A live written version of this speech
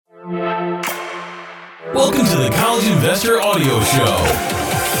Welcome to the College Investor Audio Show,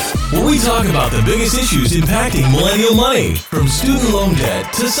 where we talk about the biggest issues impacting millennial money, from student loan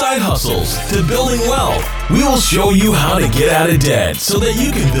debt to side hustles to building wealth. We will show you how to get out of debt so that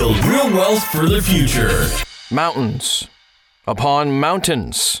you can build real wealth for the future. Mountains upon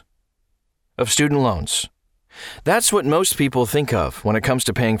mountains of student loans. That's what most people think of when it comes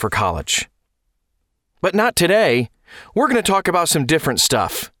to paying for college. But not today. We're going to talk about some different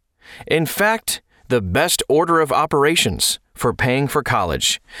stuff. In fact, the best order of operations for paying for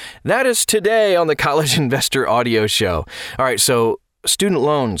college. That is today on the College Investor Audio Show. All right, so student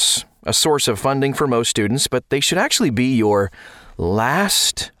loans, a source of funding for most students, but they should actually be your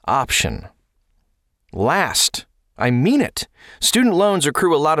last option. Last. I mean it. Student loans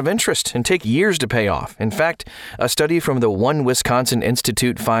accrue a lot of interest and take years to pay off. In fact, a study from the One Wisconsin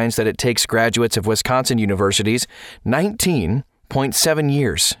Institute finds that it takes graduates of Wisconsin universities 19.7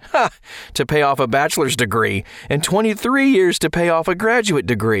 years to pay off a bachelor's degree and 23 years to pay off a graduate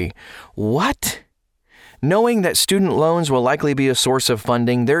degree. What? Knowing that student loans will likely be a source of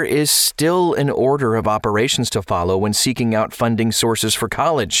funding, there is still an order of operations to follow when seeking out funding sources for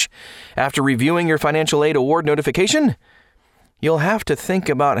college. After reviewing your financial aid award notification, you'll have to think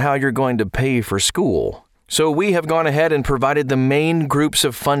about how you're going to pay for school. So we have gone ahead and provided the main groups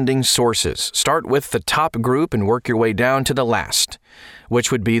of funding sources. Start with the top group and work your way down to the last,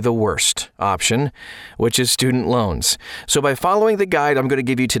 which would be the worst option, which is student loans. So by following the guide I'm going to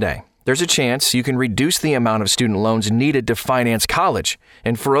give you today, there's a chance you can reduce the amount of student loans needed to finance college.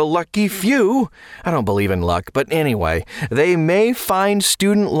 And for a lucky few, I don't believe in luck, but anyway, they may find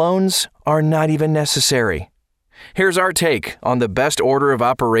student loans are not even necessary. Here's our take on the best order of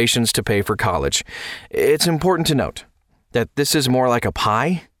operations to pay for college. It's important to note that this is more like a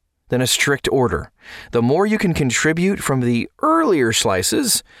pie than a strict order. The more you can contribute from the earlier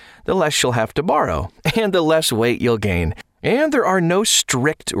slices, the less you'll have to borrow, and the less weight you'll gain. And there are no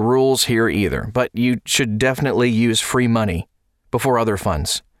strict rules here either, but you should definitely use free money before other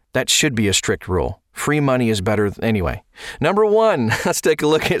funds. That should be a strict rule. Free money is better anyway. Number 1, let's take a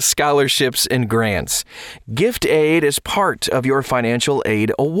look at scholarships and grants. Gift aid is part of your financial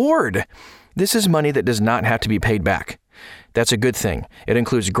aid award. This is money that does not have to be paid back. That's a good thing. It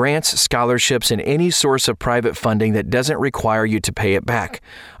includes grants, scholarships, and any source of private funding that doesn't require you to pay it back.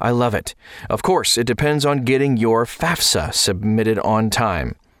 I love it. Of course, it depends on getting your FAFSA submitted on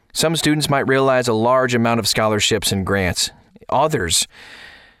time. Some students might realize a large amount of scholarships and grants. Others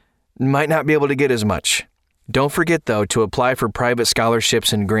might not be able to get as much. Don't forget, though, to apply for private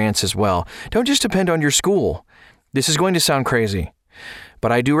scholarships and grants as well. Don't just depend on your school. This is going to sound crazy,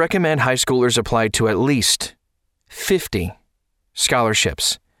 but I do recommend high schoolers apply to at least 50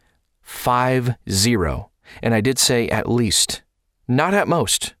 scholarships. 50. And I did say at least, not at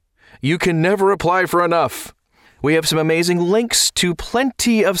most. You can never apply for enough. We have some amazing links to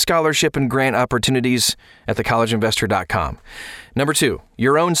plenty of scholarship and grant opportunities at thecollegeinvestor.com. Number 2,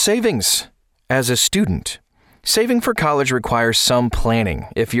 your own savings. As a student, saving for college requires some planning.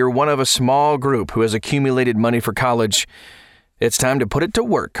 If you're one of a small group who has accumulated money for college, it's time to put it to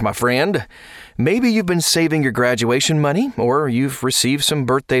work, my friend. Maybe you've been saving your graduation money, or you've received some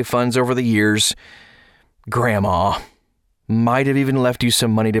birthday funds over the years. Grandma might have even left you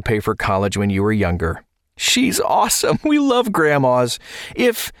some money to pay for college when you were younger. She's awesome. We love grandmas.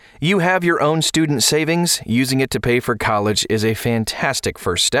 If you have your own student savings, using it to pay for college is a fantastic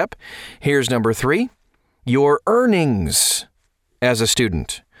first step. Here's number 3, your earnings as a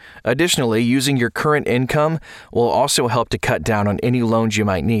student. Additionally, using your current income will also help to cut down on any loans you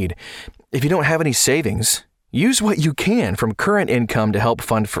might need. If you don't have any savings, use what you can from current income to help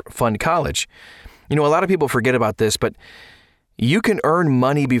fund college. You know, a lot of people forget about this, but you can earn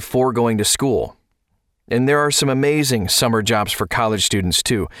money before going to school. And there are some amazing summer jobs for college students,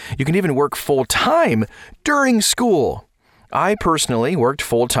 too. You can even work full-time during school. I personally worked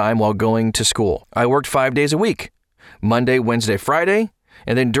full-time while going to school. I worked 5 days a week, Monday, Wednesday, Friday,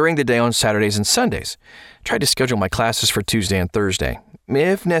 and then during the day on Saturdays and Sundays. Tried to schedule my classes for Tuesday and Thursday,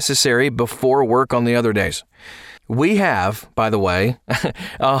 if necessary, before work on the other days. We have, by the way,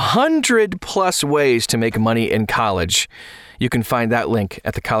 100+ ways to make money in college. You can find that link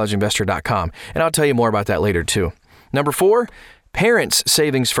at thecollegeinvestor.com, and I'll tell you more about that later too. Number 4, parents'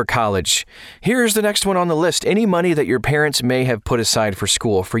 savings for college. Here's the next one on the list. Any money that your parents may have put aside for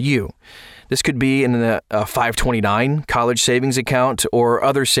school for you. This could be in a 529 college savings account or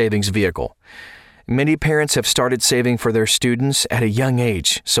other savings vehicle. Many parents have started saving for their students at a young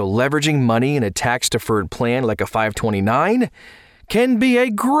age, so leveraging money in a tax-deferred plan like a 529 can be a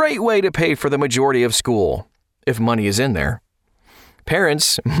great way to pay for the majority of school, if money is in there.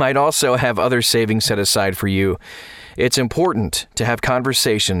 Parents might also have other savings set aside for you. It's important to have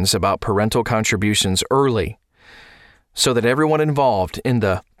conversations about parental contributions early so that everyone involved in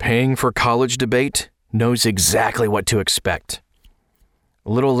the paying for college debate knows exactly what to expect. A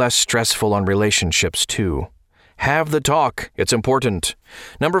little less stressful on relationships, too. Have the talk. It's important.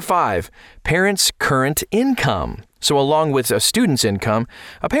 Number 5, parents' current income. So along with a student's income,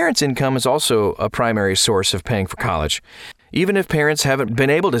 a parent's income is also a primary source of paying for college. Even if parents haven't been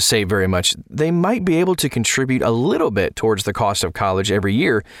able to save very much, they might be able to contribute a little bit towards the cost of college every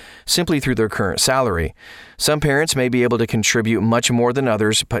year simply through their current salary. Some parents may be able to contribute much more than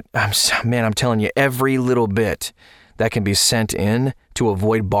others, but I'm telling you, every little bit that can be sent in to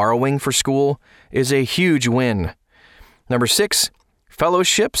avoid borrowing for school is a huge win. Number 6,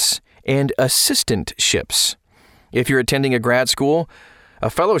 fellowships and assistantships. If you're attending a grad school, a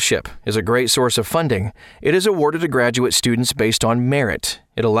fellowship is a great source of funding. It is awarded to graduate students based on merit.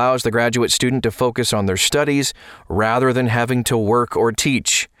 It allows the graduate student to focus on their studies rather than having to work or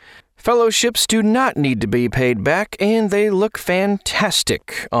teach. Fellowships do not need to be paid back, and they look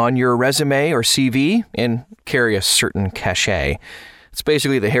fantastic on your resume or CV and carry a certain cachet. It's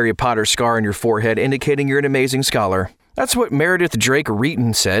basically the Harry Potter scar on your forehead indicating you're an amazing scholar. That's what Meredith Drake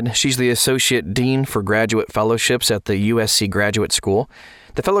Reeton said. She's the Associate Dean for Graduate Fellowships at the USC Graduate School.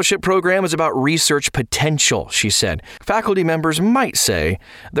 The fellowship program is about research potential, she said. Faculty members might say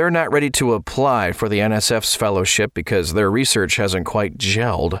they're not ready to apply for the NSF's fellowship because their research hasn't quite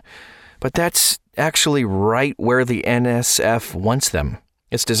gelled. But that's actually right where the NSF wants them.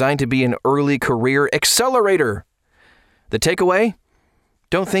 It's designed to be an early career accelerator. The takeaway?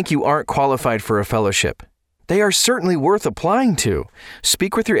 Don't think you aren't qualified for a fellowship. They are certainly worth applying to.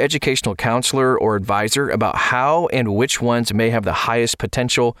 Speak with your educational counselor or advisor about how and which ones may have the highest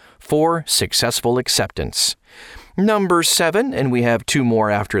potential for successful acceptance. Number 7, and we have 2 more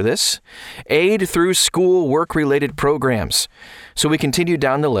after this, aid through school work-related programs. So we continue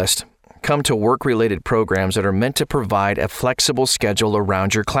down the list. Come to work-related programs that are meant to provide a flexible schedule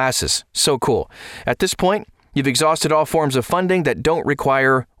around your classes. So cool. At this point, you've exhausted all forms of funding that don't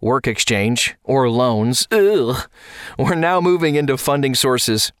require work exchange or loans. Ugh. We're now moving into funding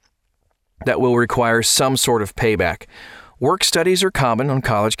sources that will require some sort of payback. Work studies are common on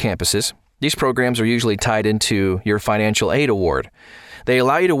college campuses. These programs are usually tied into your financial aid award. They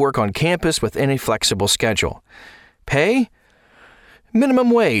allow you to work on campus within a flexible schedule. Pay? Minimum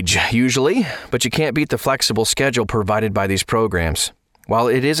wage, usually, but you can't beat the flexible schedule provided by these programs. While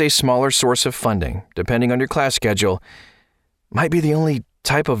it is a smaller source of funding, depending on your class schedule, might be the only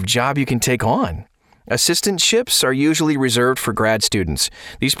type of job you can take on. Assistantships are usually reserved for grad students.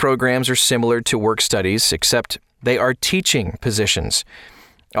 These programs are similar to work studies, except they are teaching positions.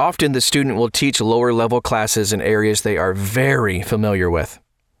 Often the student will teach lower-level classes in areas they are very familiar with.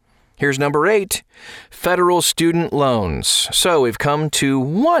 Here's number 8, federal student loans. So we've come to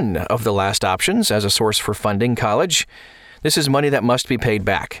one of the last options as a source for funding college. This is money that must be paid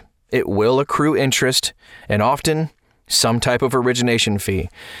back. It will accrue interest and often some type of origination fee.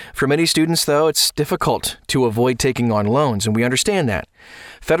 For many students, though, it's difficult to avoid taking on loans, and we understand that.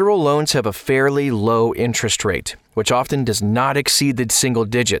 Federal loans have a fairly low interest rate, which often does not exceed the single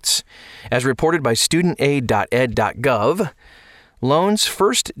digits. As reported by studentaid.ed.gov, loans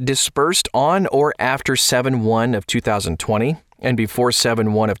first disbursed on or after 7/1 of 2020 and before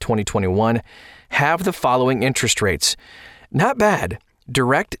 7/1 of 2021 have the following interest rates. Not bad.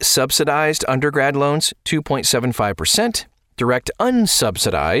 Direct subsidized undergrad loans, 2.75%. Direct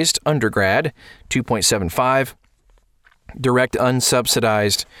unsubsidized undergrad, 2.75%. Direct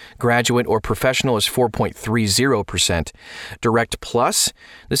unsubsidized graduate or professional is 4.30%. Direct plus,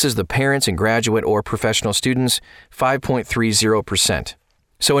 this is the parents and graduate or professional students, 5.30%.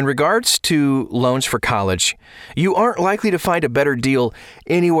 So in regards to loans for college, you aren't likely to find a better deal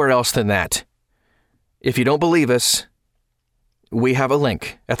anywhere else than that. If you don't believe us, we have a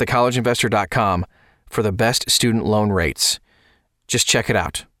link at thecollegeinvestor.com for the best student loan rates. Just check it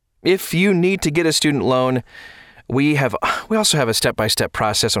out. If you need to get a student loan, we also have a step-by-step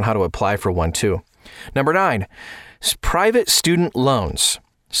process on how to apply for one too. Number 9, private student loans.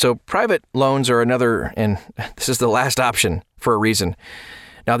 So private loans are another, and this is the last option for a reason.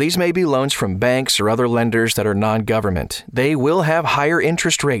 Now, these may be loans from banks or other lenders that are non-government. They will have higher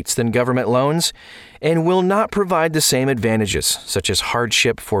interest rates than government loans and will not provide the same advantages, such as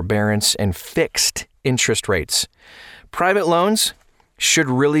hardship, forbearance, and fixed interest rates. Private loans should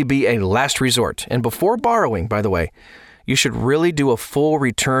really be a last resort. And before borrowing, by the way, you should really do a full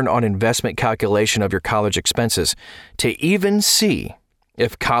return on investment calculation of your college expenses to even see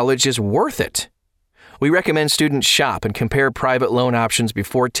if college is worth it. We recommend students shop and compare private loan options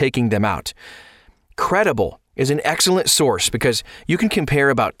before taking them out. Credible is an excellent source because you can compare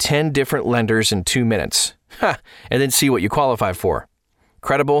about 10 different lenders in 2 minutes, and then see what you qualify for.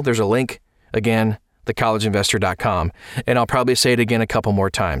 Credible, there's a link, again, thecollegeinvestor.com, and I'll probably say it again a couple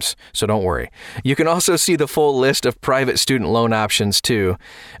more times, so don't worry. You can also see the full list of private student loan options too.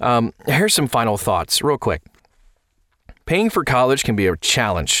 Here's some final thoughts, real quick. Paying for college can be a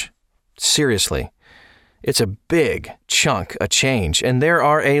challenge. Seriously. It's a big chunk of change, and there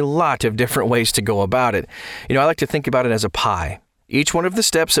are a lot of different ways to go about it. I like to think about it as a pie. Each one of the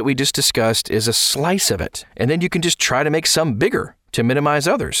steps that we just discussed is a slice of it, and then you can just try to make some bigger to minimize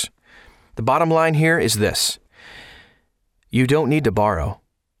others. The bottom line here is this. You don't need to borrow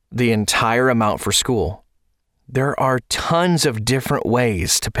the entire amount for school. There are tons of different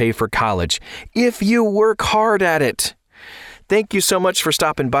ways to pay for college if you work hard at it. Thank you so much for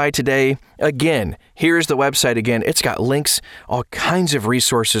stopping by today. Again, here's the website again. It's got links, all kinds of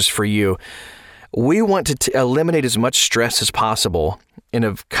resources for you. We want to eliminate as much stress as possible in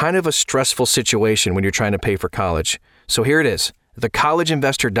a kind of a stressful situation when you're trying to pay for college. So here it is,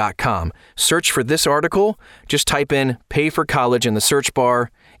 thecollegeinvestor.com. Search for this article. Just type in pay for college in the search bar.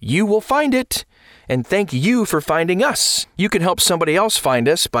 You will find it. And thank you for finding us. You can help somebody else find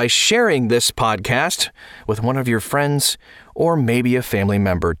us by sharing this podcast with one of your friends or maybe a family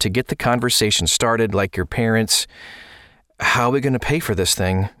member to get the conversation started, like your parents. How are we going to pay for this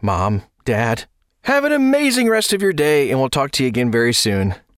thing, Mom, Dad? Have an amazing rest of your day, and we'll talk to you again very soon.